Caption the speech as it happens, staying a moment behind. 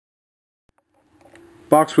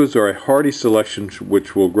Boxwoods are a hardy selection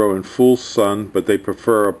which will grow in full sun, but they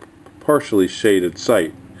prefer a partially shaded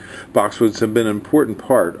site. Boxwoods have been an important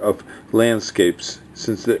part of landscapes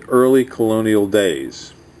since the early colonial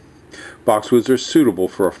days. Boxwoods are suitable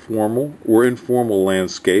for a formal or informal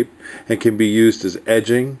landscape and can be used as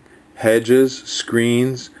edging, hedges,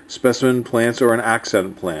 screens, specimen plants, or an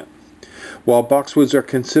accent plant. While boxwoods are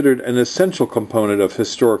considered an essential component of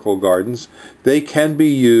historical gardens, they can be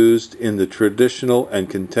used in the traditional and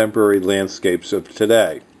contemporary landscapes of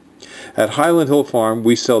today. At Highland Hill Farm,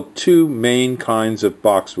 we sell two main kinds of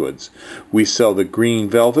boxwoods. We sell the green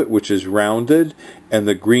velvet, which is rounded, and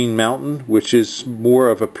the green mountain, which is more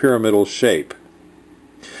of a pyramidal shape.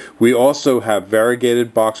 We also have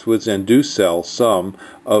variegated boxwoods and do sell some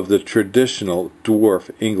of the traditional dwarf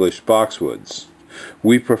English boxwoods.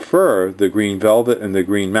 We prefer the green velvet and the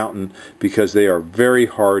green mountain because they are very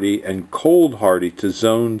hardy and cold hardy to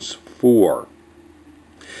zones 4.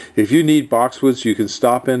 If you need boxwoods, you can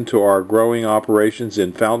stop into our growing operations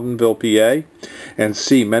in Fountainville, PA, and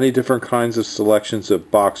see many different kinds of selections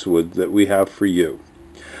of boxwood that we have for you.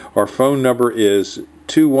 Our phone number is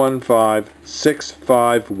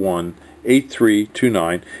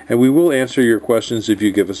 215-651-8329, and we will answer your questions if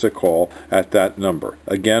you give us a call at that number.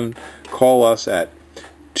 Again, call us at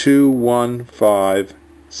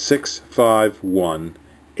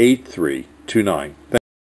 215-651-8329.